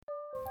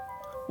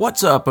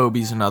What's up,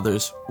 Obies and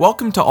others?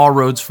 Welcome to All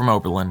Roads from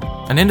Oberlin,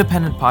 an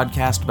independent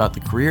podcast about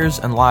the careers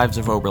and lives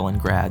of Oberlin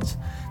grads.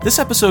 This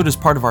episode is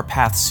part of our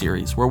Paths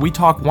series, where we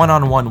talk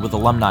one-on-one with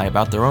alumni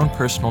about their own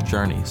personal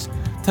journeys.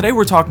 Today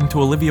we're talking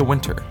to Olivia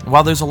Winter, and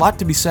while there's a lot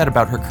to be said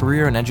about her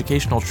career and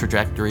educational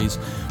trajectories,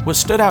 what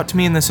stood out to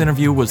me in this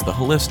interview was the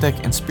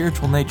holistic and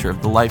spiritual nature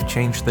of the life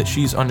change that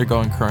she's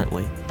undergoing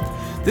currently.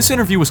 This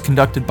interview was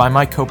conducted by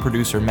my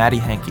co-producer Maddie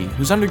Henke,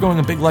 who's undergoing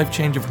a big life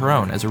change of her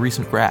own as a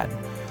recent grad.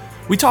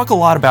 We talk a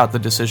lot about the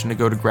decision to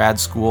go to grad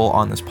school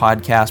on this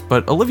podcast,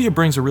 but Olivia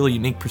brings a really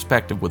unique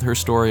perspective with her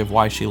story of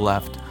why she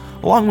left,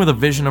 along with a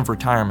vision of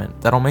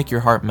retirement that'll make your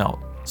heart melt.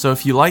 So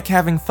if you like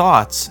having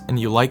thoughts and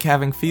you like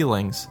having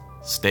feelings,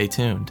 stay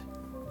tuned.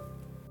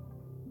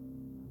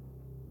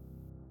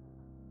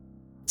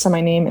 So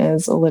my name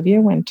is Olivia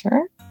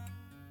Winter.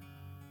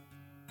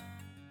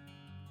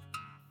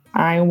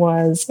 I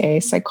was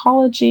a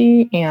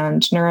psychology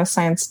and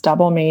neuroscience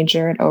double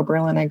major at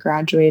Oberlin. I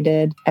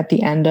graduated at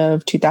the end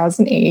of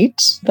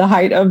 2008, the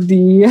height of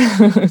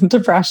the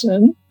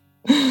Depression.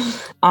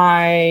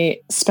 I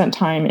spent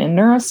time in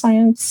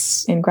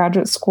neuroscience in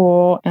graduate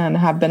school and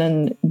have been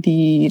in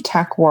the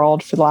tech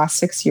world for the last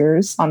 6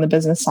 years on the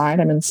business side.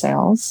 I'm in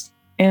sales,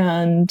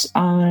 and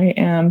I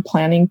am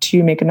planning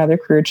to make another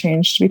career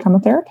change to become a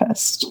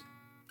therapist.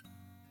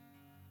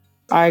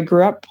 I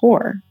grew up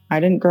poor. I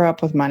didn't grow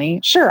up with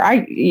money. Sure, I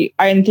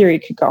in theory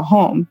could go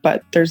home,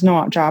 but there's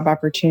no job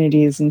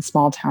opportunities in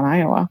small town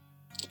Iowa.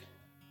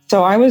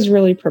 So I was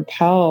really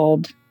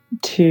propelled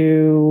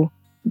to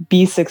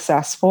be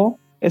successful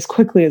as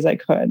quickly as I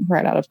could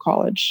right out of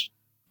college.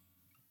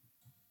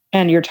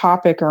 And your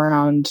topic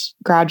around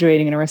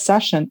graduating in a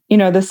recession,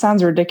 this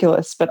sounds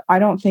ridiculous, but I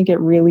don't think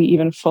it really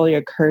even fully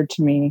occurred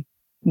to me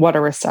what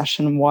a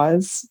recession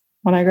was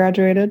when I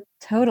graduated.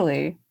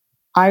 Totally.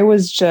 I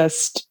was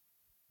just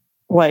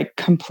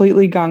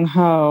completely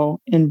gung-ho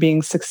in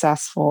being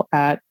successful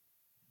at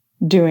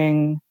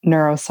doing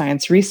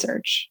neuroscience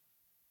research.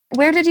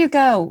 Where did you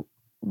go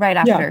right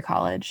after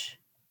college?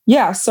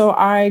 Yeah, so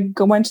I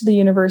went to the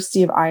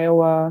University of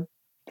Iowa.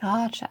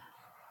 Gotcha.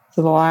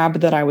 So the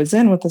lab that I was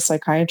in with the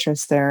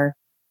psychiatrist there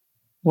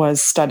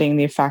was studying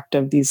the effect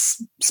of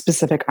these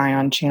specific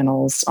ion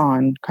channels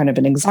on kind of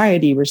an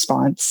anxiety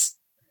response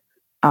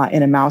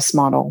in a mouse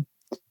model.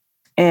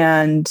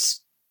 And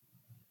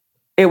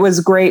it was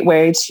a great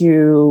way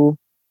to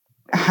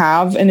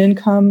have an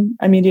income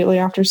immediately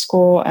after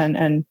school.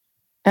 And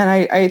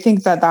I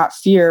think that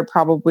fear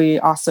probably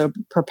also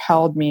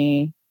propelled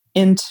me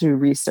into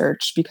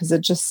research because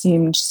it just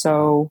seemed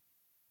so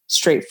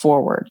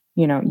straightforward.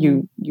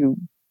 You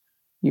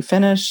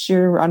finish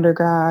your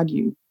undergrad,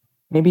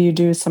 maybe you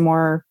do some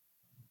more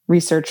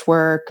research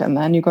work, and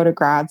then you go to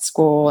grad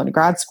school, and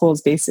grad school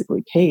is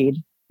basically paid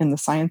in the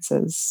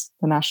sciences.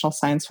 The National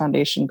Science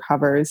Foundation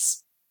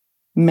covers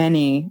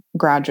many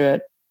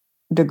graduate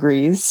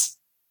degrees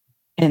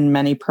in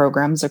many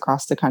programs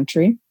across the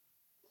country.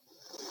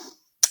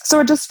 So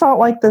it just felt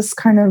like this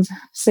kind of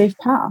safe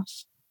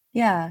path.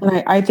 Yeah.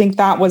 And I think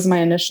that was my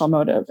initial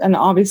motive. And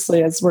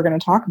obviously, as we're going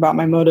to talk about,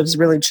 my motives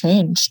really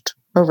changed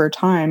over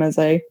time as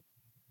I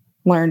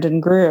learned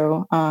and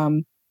grew.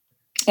 And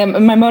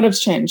my motives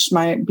changed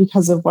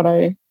because of what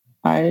I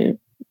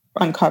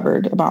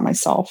uncovered about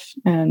myself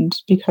and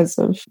because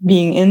of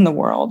being in the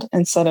world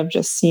instead of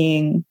just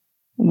seeing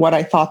what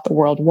I thought the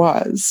world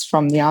was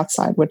from the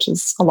outside, which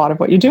is a lot of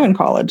what you do in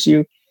college.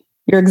 You're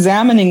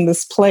examining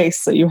this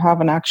place that you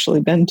haven't actually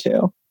been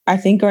to. I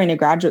think going to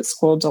graduate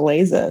school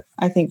delays it.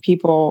 I think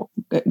people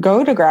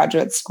go to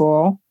graduate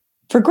school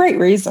for great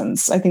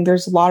reasons. I think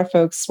there's a lot of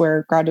folks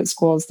where graduate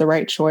school is the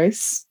right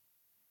choice.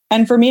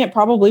 And for me, it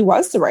probably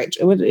was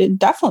it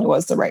definitely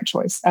was the right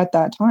choice at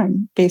that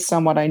time based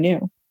on what I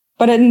knew.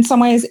 But in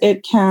some ways,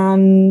 it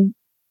can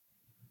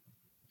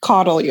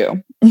coddle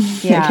you.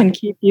 Yeah. It can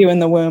keep you in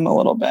the womb a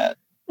little bit.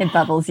 It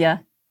bubbles you.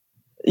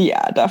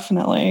 Yeah,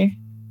 definitely.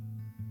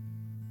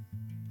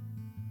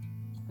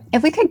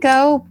 If we could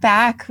go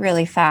back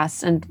really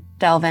fast and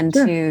delve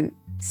into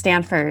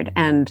Stanford,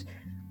 and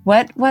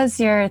what was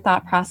your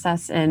thought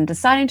process in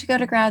deciding to go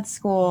to grad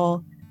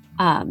school?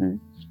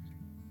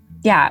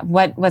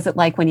 What was it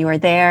like when you were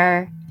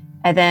there?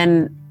 And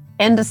then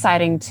in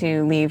deciding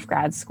to leave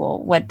grad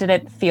school, what did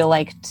it feel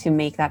like to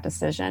make that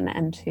decision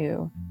and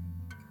to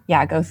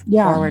go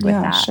forward with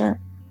that? Sure.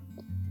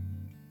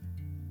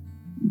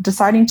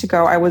 Deciding to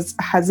go, I was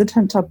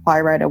hesitant to apply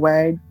right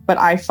away, but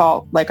I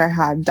felt like I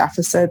had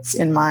deficits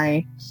in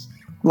my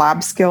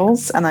lab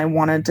skills and I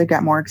wanted to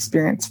get more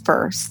experience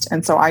first.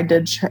 And so I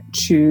did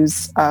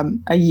choose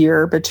a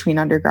year between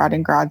undergrad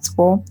and grad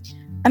school.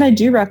 And I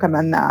do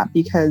recommend that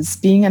because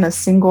being in a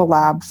single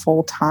lab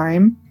full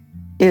time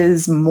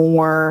is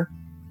more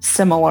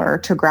similar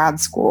to grad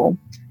school.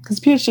 Because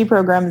PhD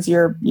programs,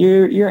 you're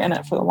in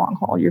it for the long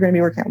haul. You're going to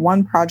be working at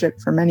one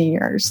project for many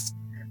years.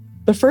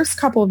 The first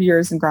couple of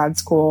years in grad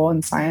school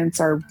and science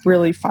are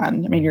really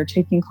fun. I mean, you're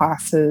taking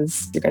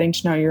classes, you're getting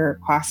to know your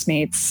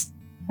classmates,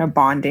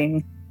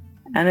 bonding,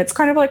 and it's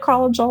kind of like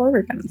college all over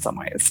again in some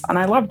ways. And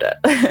I loved it.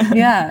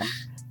 Yeah.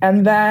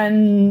 And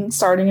then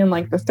starting in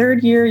like the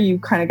third year, you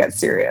kind of get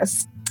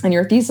serious. And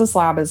your thesis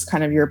lab is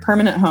kind of your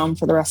permanent home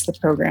for the rest of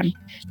the program.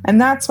 And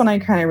that's when I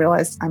kind of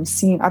realized I'm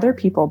seeing other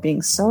people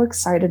being so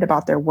excited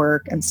about their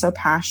work and so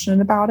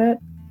passionate about it.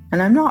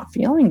 And I'm not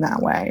feeling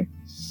that way.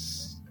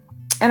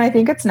 And I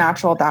think it's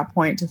natural at that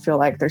point to feel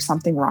like there's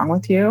something wrong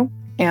with you.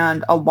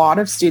 And a lot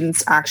of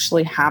students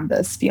actually have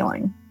this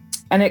feeling.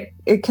 And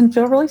it can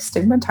feel really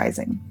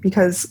stigmatizing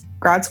because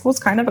grad school is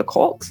kind of a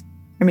cult.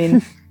 I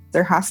mean,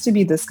 there has to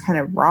be this kind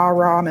of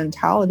rah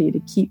mentality to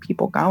keep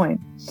people going.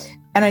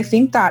 And I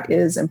think that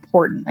is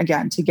important,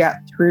 again, to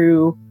get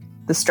through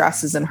the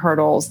stresses and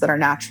hurdles that are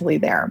naturally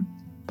there.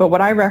 But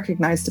what I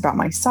recognized about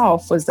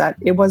myself was that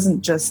it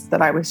wasn't just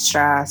that I was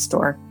stressed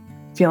or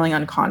feeling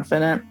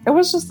unconfident. It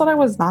was just that I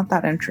was not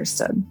that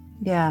interested.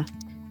 Yeah.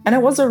 And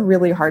it was a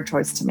really hard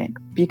choice to make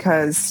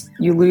because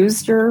you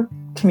lose your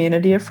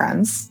community of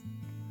friends.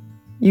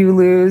 You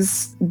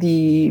lose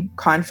the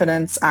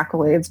confidence,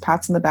 accolades,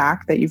 pats on the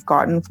back that you've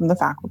gotten from the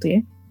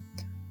faculty.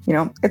 You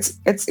know,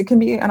 it can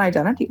be an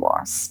identity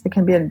loss. It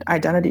can be an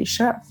identity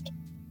shift.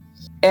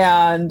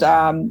 And,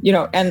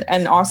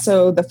 and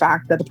also the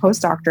fact that a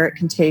postdoctorate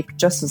can take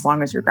just as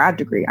long as your grad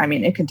degree. I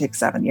mean, it can take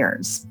 7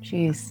 years.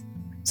 Jeez.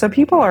 So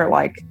people are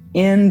like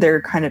in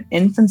their kind of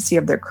infancy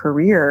of their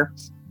career,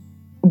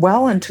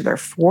 well into their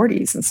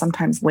 40s and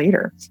sometimes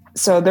later.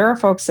 So there are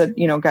folks that,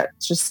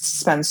 just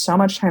spend so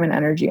much time and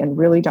energy and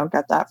really don't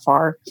get that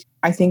far.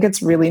 I think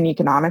it's really an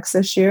economics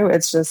issue.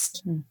 It's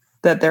just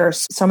that there are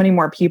so many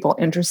more people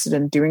interested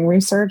in doing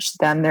research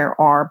than there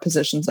are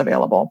positions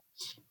available.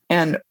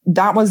 And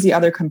that was the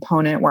other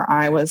component where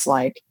I was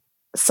like,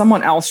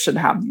 someone else should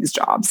have these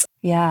jobs.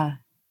 Yeah.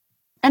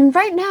 And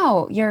right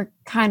now you're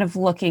kind of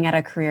looking at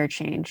a career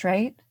change,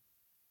 right?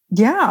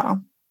 Yeah.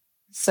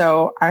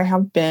 So I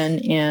have been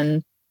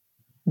in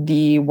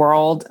the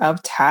world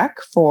of tech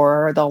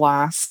for the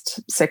last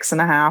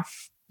 6.5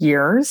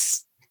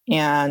 years,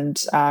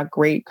 and a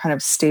great kind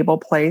of stable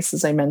place,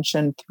 as I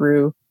mentioned,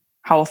 through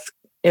health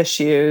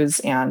issues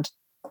and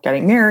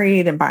getting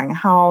married and buying a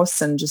house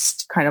and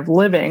just kind of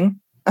living,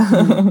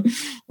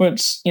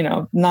 which,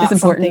 not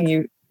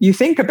something you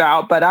think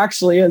about, but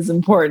actually is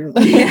important.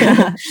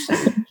 Yeah.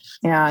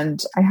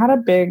 And I had a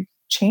big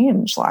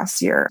change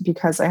last year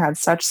because I had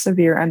such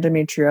severe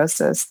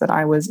endometriosis that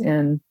I was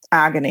in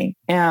agony.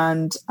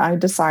 And I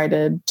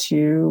decided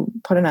to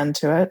put an end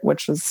to it,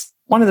 which was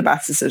one of the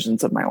best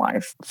decisions of my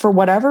life. For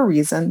whatever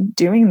reason,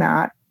 doing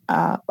that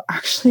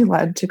actually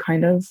led to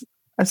kind of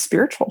a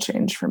spiritual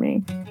change for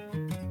me.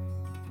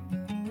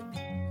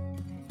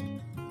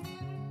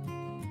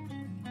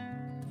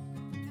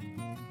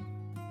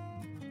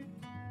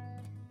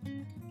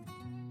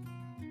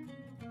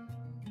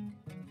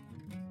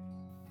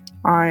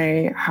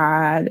 I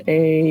had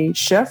a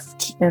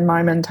shift in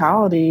my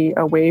mentality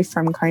away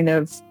from kind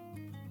of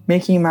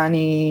making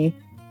money,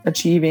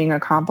 achieving,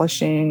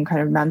 accomplishing,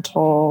 kind of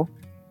mental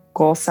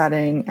goal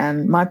setting,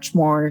 and much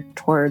more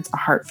towards a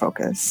heart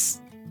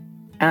focus.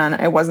 And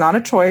it was not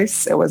a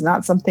choice. It was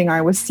not something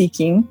I was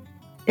seeking.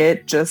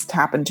 It just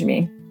happened to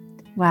me.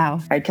 Wow.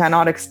 I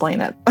cannot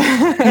explain it.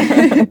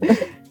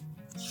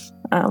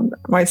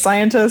 My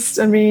scientist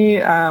in me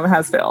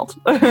has failed.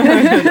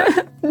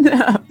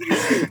 No.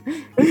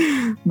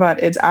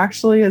 But it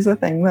actually is a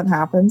thing that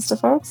happens to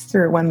folks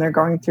when they're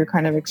going through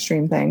kind of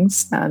extreme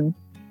things. And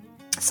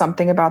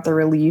something about the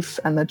relief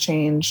and the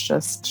change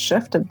just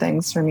shifted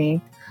things for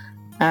me.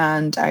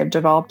 And I've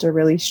developed a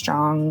really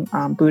strong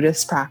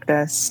Buddhist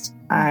practice.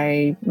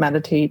 I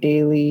meditate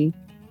daily.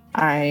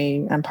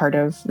 I am part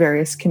of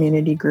various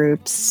community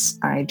groups.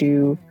 I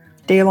do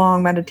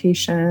day-long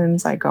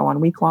meditations. I go on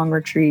week-long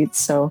retreats.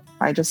 So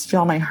I just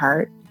feel my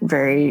heart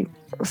very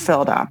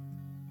filled up,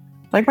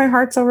 like my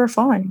heart's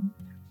overflowing.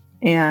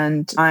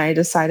 And I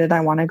decided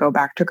I want to go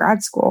back to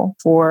grad school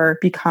for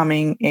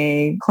becoming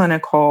a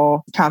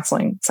clinical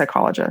counseling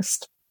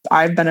psychologist.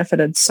 I've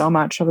benefited so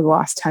much over the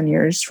last 10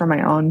 years from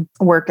my own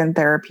work and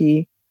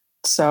therapy.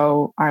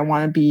 So I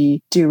want to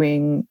be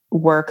doing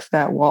work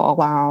that will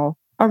allow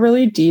a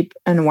really deep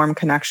and warm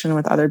connection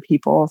with other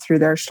people through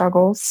their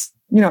struggles.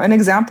 An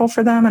example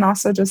for them, and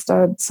also just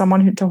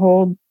someone to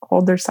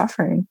hold their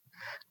suffering.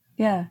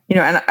 Yeah.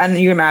 And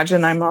you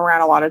imagine I'm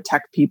around a lot of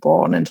tech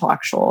people and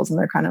intellectuals, and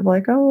they're kind of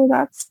like, oh,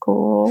 that's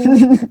cool.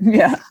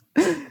 Yeah.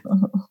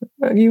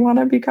 You want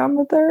to become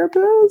a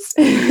therapist?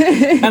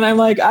 And I'm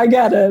like, I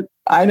get it.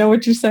 I know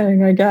what you're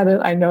saying. I get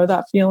it. I know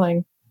that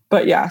feeling.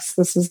 But yes,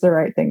 this is the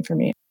right thing for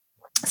me.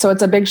 So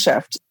it's a big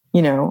shift.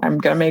 I'm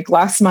going to make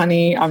less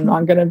money. I'm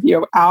not going to be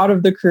out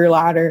of the career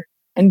ladder,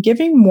 and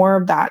giving more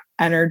of that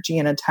energy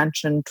and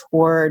attention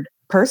toward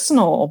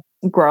personal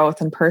growth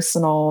and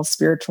personal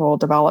spiritual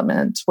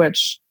development,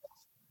 which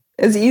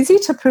is easy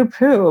to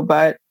poo-poo,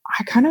 but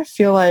I kind of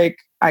feel like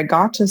I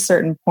got to a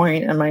certain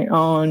point in my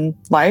own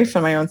life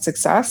and my own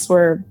success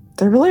where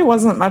there really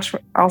wasn't much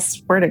else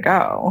where to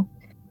go.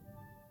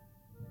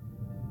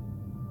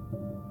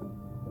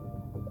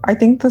 I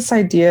think this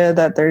idea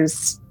that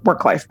there's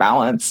work-life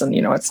balance and,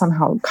 it's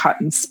somehow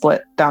cut and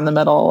split down the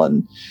middle,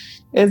 and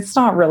it's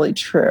not really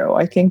true.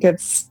 I think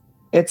it's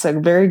it's a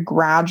very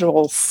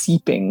gradual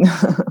seeping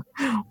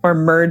or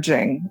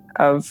merging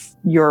of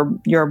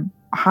your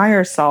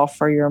higher self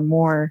or your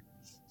more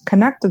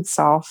connected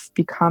self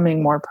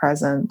becoming more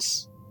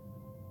present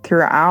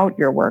throughout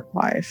your work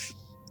life.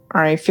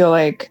 I feel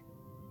like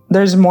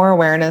there's more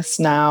awareness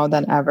now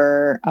than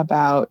ever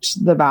about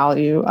the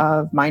value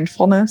of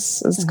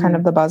mindfulness is kind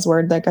of the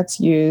buzzword that gets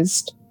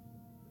used.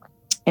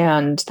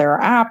 And there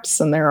are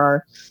apps and there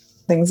are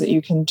things that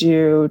you can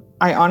do.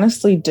 I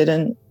honestly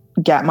didn't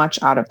get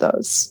much out of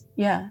those.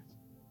 Yeah.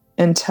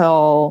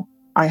 Until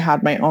I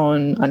had my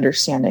own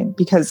understanding,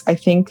 because I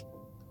think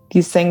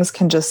these things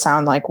can just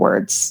sound like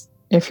words.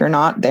 If you're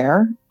not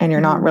there and you're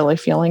not really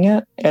feeling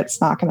it,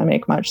 it's not going to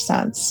make much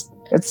sense.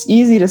 It's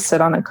easy to sit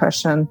on a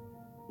cushion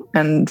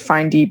and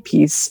find deep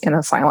peace in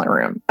a silent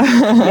room.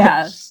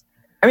 Yeah.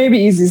 Maybe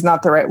easy is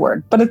not the right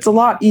word, but it's a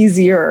lot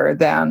easier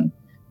than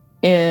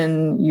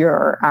in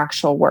your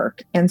actual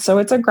work. And so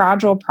it's a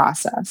gradual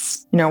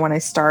process. You know, when I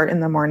start in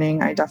the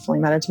morning, I definitely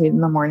meditate in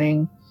the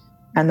morning.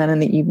 And then in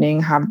the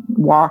evening, have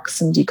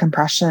walks and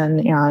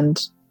decompression and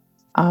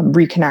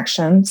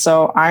reconnection.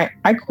 So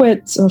I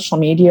quit social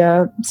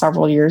media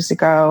several years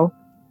ago.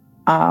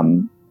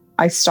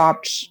 I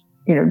stopped,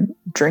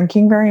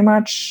 drinking very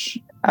much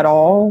at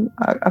all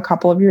a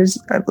couple of years,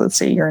 let's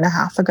say a year and a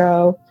half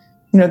ago.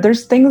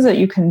 There's things that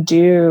you can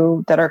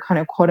do that are kind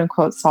of quote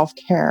unquote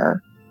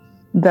self-care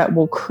that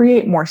will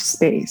create more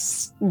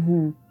space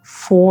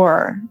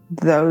for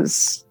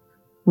those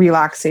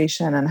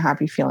relaxation and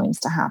happy feelings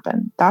to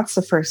happen. That's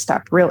the first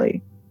step,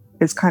 really,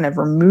 is kind of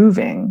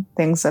removing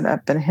things that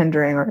have been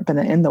hindering or been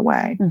in the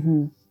way.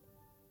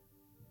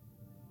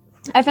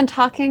 I've been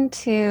talking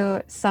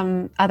to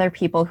some other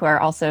people who are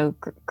also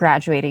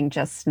graduating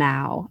just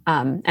now,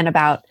 and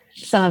about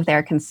some of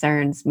their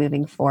concerns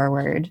moving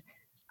forward.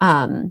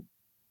 And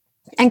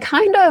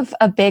kind of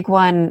a big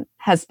one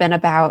has been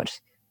about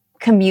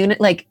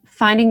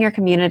finding your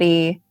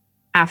community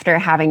after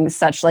having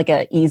such like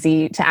a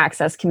easy to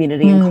access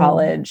community in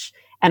college,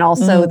 and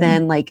also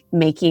then like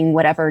making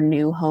whatever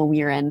new home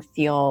you're in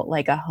feel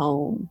like a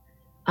home.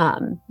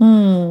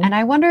 And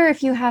I wonder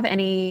if you have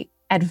any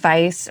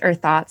advice or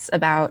thoughts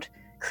about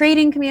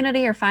creating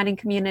community or finding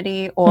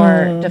community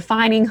or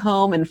defining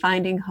home and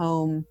finding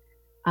home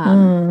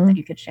that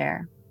you could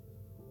share.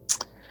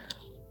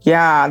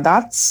 Yeah,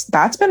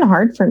 that's been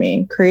hard for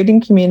me.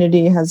 Creating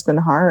community has been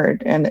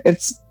hard, and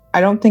I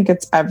don't think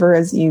it's ever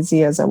as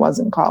easy as it was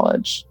in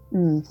college.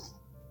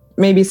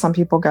 Maybe some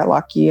people get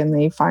lucky and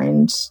they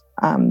find,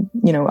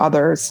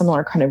 other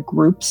similar kind of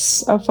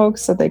groups of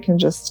folks that they can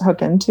just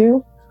hook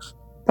into.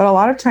 But a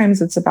lot of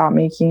times it's about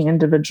making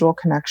individual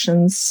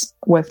connections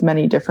with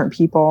many different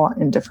people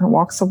in different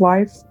walks of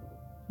life,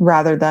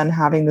 rather than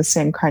having the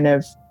same kind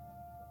of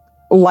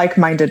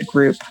like-minded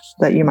group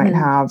that you might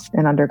have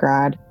in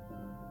undergrad.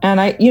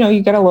 And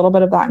you get a little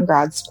bit of that in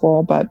grad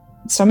school, but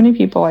so many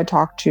people I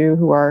talk to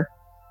who are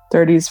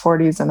 30s,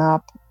 40s and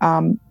up,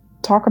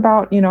 talk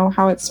about,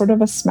 how it's sort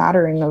of a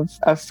smattering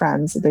of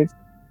friends that they've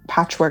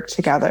patchworked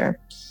together.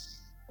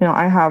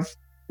 I have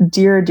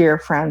dear, dear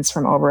friends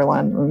from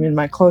Oberlin. I mean,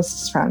 my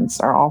closest friends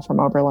are all from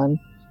Oberlin.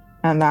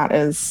 And that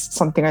is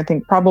something I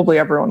think probably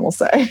everyone will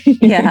say.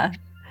 Yeah.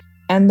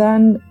 And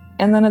then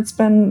it's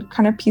been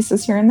kind of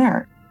pieces here and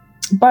there.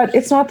 But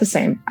it's not the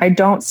same. I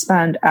don't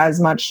spend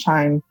as much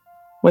time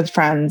with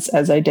friends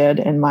as I did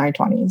in my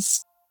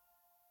 20s.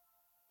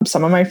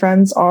 Some of my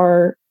friends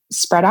are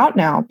spread out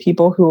now.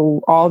 People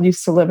who all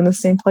used to live in the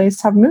same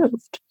place have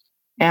moved.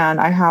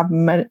 And I have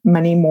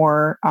many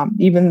more,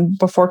 even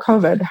before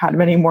COVID, had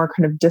many more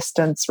kind of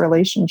distance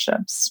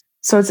relationships.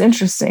 So it's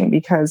interesting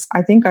because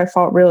I think I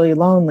felt really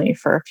lonely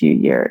for a few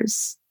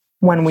years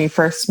when we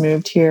first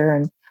moved here,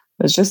 and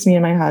it was just me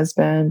and my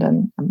husband,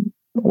 and I'm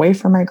away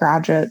from my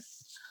graduate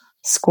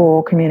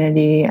school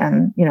community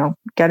and,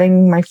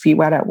 getting my feet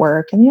wet at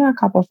work, and a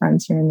couple of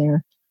friends here and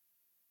there.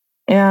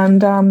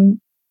 And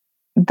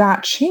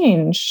that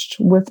changed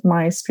with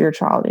my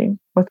spirituality,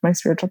 with my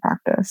spiritual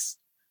practice,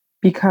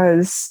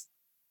 because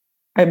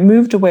I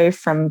moved away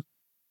from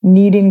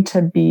needing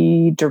to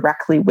be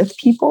directly with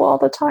people all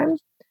the time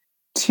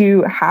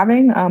to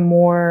having a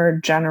more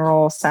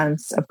general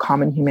sense of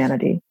common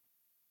humanity.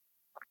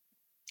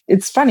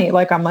 It's funny,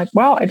 I'm like,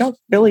 well, I don't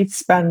really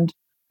spend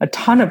a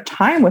ton of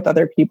time with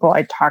other people.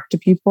 I talk to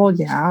people.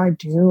 Yeah, I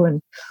do.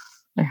 And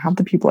I have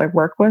the people I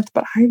work with,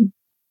 but I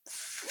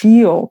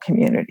feel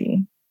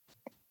community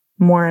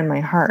more in my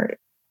heart.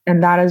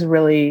 And that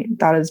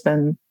has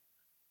been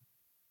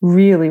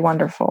really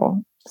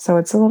wonderful. So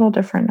it's a little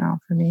different now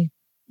for me.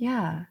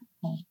 Yeah.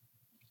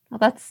 Well,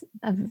 that's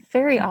a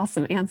very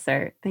awesome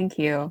answer. Thank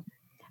you.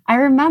 I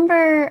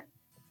remember,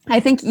 I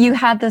think you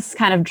had this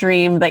kind of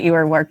dream that you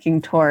were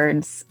working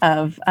towards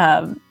of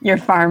your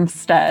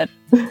farmstead.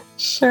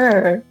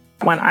 Sure.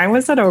 When I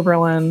was at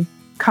Oberlin,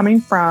 coming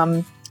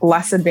from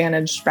less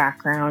advantaged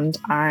background,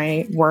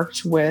 I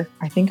worked with,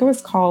 I think it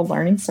was called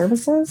Learning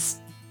Services.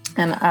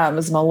 And it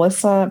was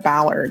Melissa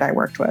Ballard I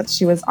worked with.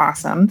 She was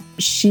awesome.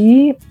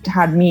 She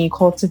had me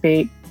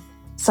cultivate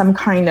some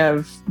kind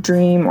of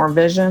dream or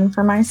vision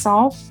for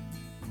myself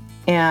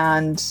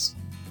And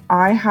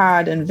I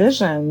had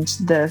envisioned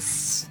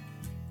this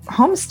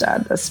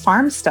homestead, this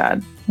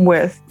farmstead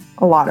with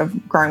a lot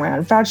of growing my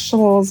own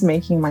vegetables,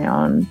 making my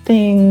own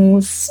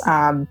things,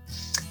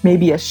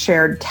 maybe a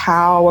shared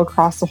cow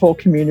across the whole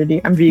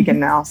community. I'm vegan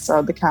now,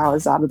 so the cow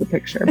is out of the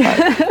picture,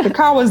 but the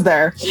cow was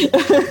there.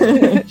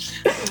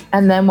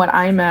 And then when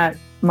I met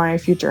my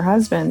future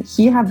husband,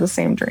 he had the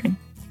same dream.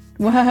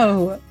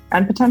 Whoa.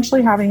 And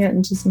potentially having it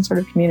into some sort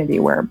of community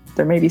where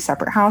there may be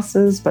separate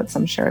houses, but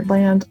some shared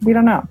land. We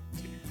don't know.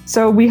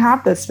 So we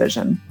have this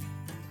vision.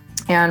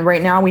 And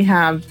right now we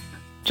have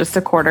just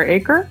a 1/4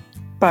 acre,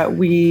 but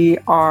we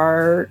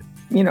are,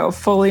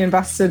 fully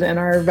invested in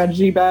our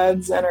veggie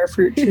beds and our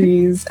fruit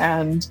trees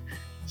and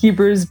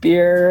Hebrews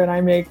beer. And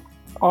I make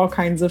all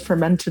kinds of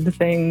fermented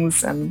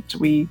things, and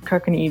we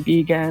cook and eat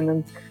vegan.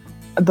 And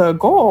the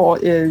goal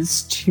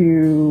is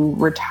to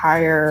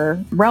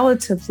retire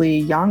relatively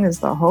young is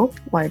the hope,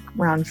 like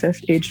around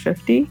age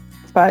 50.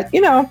 But,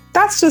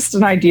 that's just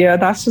an idea.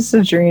 That's just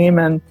a dream.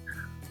 And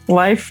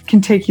life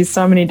can take you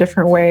so many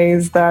different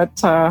ways that,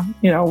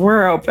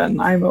 we're open.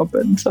 I'm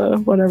open to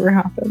whatever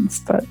happens.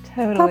 But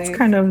totally. That's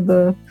kind of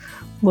the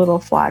little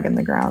flag in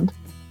the ground.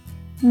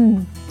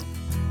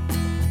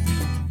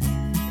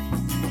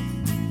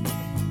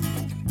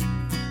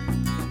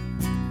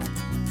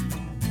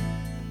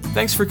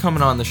 Thanks for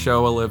coming on the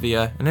show,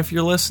 Olivia. And if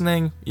you're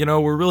listening,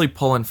 we're really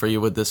pulling for you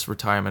with this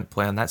retirement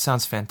plan. That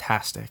sounds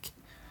fantastic.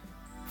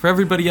 For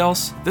everybody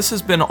else, this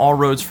has been All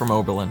Roads from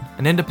Oberlin,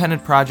 an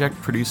independent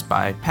project produced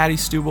by Patty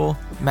Stubel,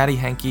 Maddie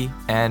Henke,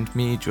 and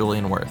me,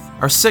 Julian Worth.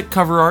 Our sick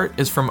cover art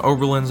is from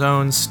Oberlin's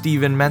own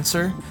Steven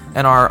Menser,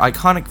 and our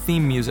iconic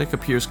theme music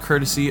appears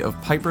courtesy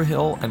of Piper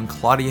Hill and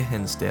Claudia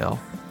Hinsdale.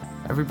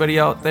 Everybody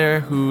out there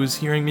who's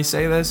hearing me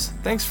say this,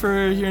 thanks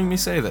for hearing me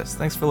say this.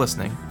 Thanks for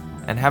listening,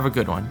 and have a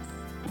good one.